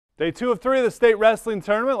Day 2 of 3 of the state wrestling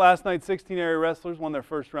tournament. Last night, 16 area wrestlers won their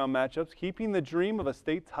first round matchups, keeping the dream of a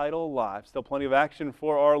state title alive. Still plenty of action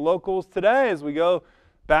for our locals today as we go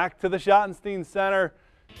back to the Schottenstein Center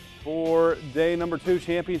for day number 2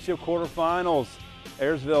 championship quarterfinals.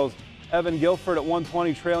 Ayersville's Evan Guilford at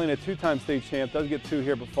 120, trailing a two-time state champ. Does get 2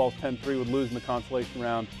 here, but falls 10-3, would lose in the consolation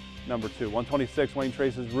round number 2. 126, Wayne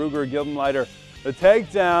Trace's Ruger Gildenleiter. The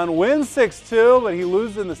takedown, wins 6-2, but he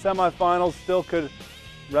loses in the semifinals. Still could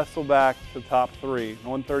wrestle back to top 3.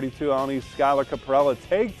 132, Alany's Skylar Caprella.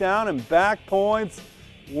 Takedown and back points.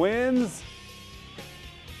 Wins,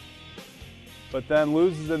 but then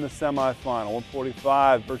loses in the semifinal.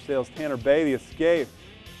 145, Versailles' Tanner Bay, the escape.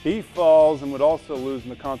 He falls and would also lose in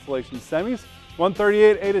the consolation semis.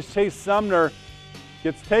 138, Ada's Chase Sumner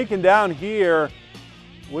gets taken down here,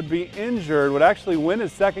 would be injured, would actually win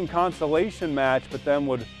his second consolation match, but then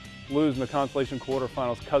would lose in the consolation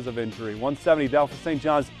quarterfinals because of injury. 170, Delphi St.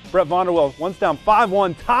 John's Brett Vonderwell, once down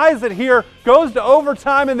 5-1, ties it here, goes to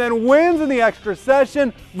overtime, and then wins in the extra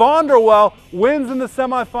session. Vonderwell wins in the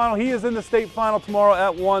semifinal. He is in the state final tomorrow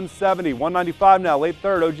at 170. 195 now, late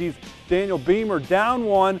third, OG's Daniel Beamer down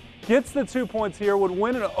 1, gets the 2 points here, would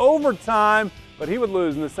win in overtime, but he would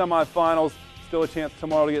lose in the semifinals. Still a chance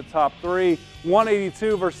tomorrow to get top 3.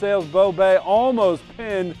 182, Versailles' Bo Bay almost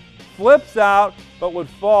pinned, flips out, but would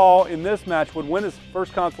fall in this match, would win his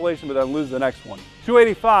first consolation, but then lose the next one.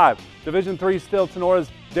 285, Division III still Tenora's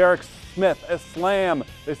Derek Smith, a slam.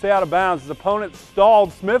 They stay out of bounds. His opponent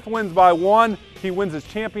stalled. Smith wins by 1. He wins his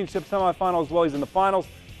championship semifinal as well. He's in the finals.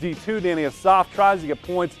 D2, Danny Asaf tries to get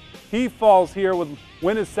points. He falls here, would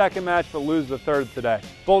win his second match, but lose the third today.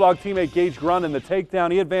 Bulldog teammate Gage Grun in the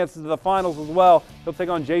takedown. He advances to the finals as well. He'll take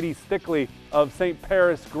on J.D. Stickley of St.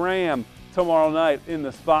 Paris Graham tomorrow night in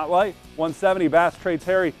the spotlight. 170, Bass trades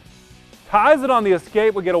Harry. Ties it on the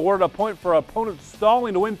escape, would get awarded a point for opponent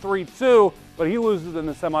stalling to win 3-2, but he loses in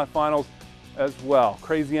the semifinals as well.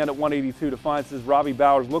 Crazy End at 182, Defiance's Robbie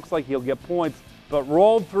Bowers. Looks like he'll get points, but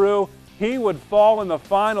rolled through. He would fall in the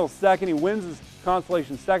final second. He wins his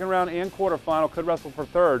consolation second round and quarterfinal. Could wrestle for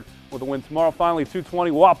third with a win tomorrow. Finally,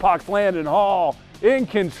 220, Wapak's Landon Hall in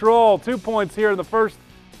control. 2 points here in the first,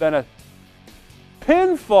 then a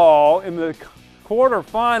pinfall in the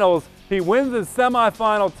quarterfinals. He wins his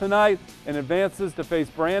semifinal tonight and advances to face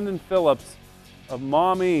Brandon Phillips of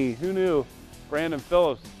Maumee. Who knew Brandon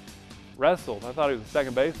Phillips wrestled? I thought he was a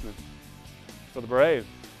second baseman for the Braves.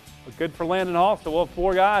 But good for Landon Hall. So we'll have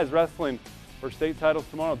 4 guys wrestling for state titles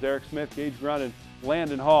tomorrow. Derek Smith, Gage Grun,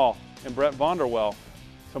 Landon Hall, and Brett Vonderwell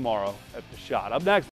tomorrow at the Schott. Up next.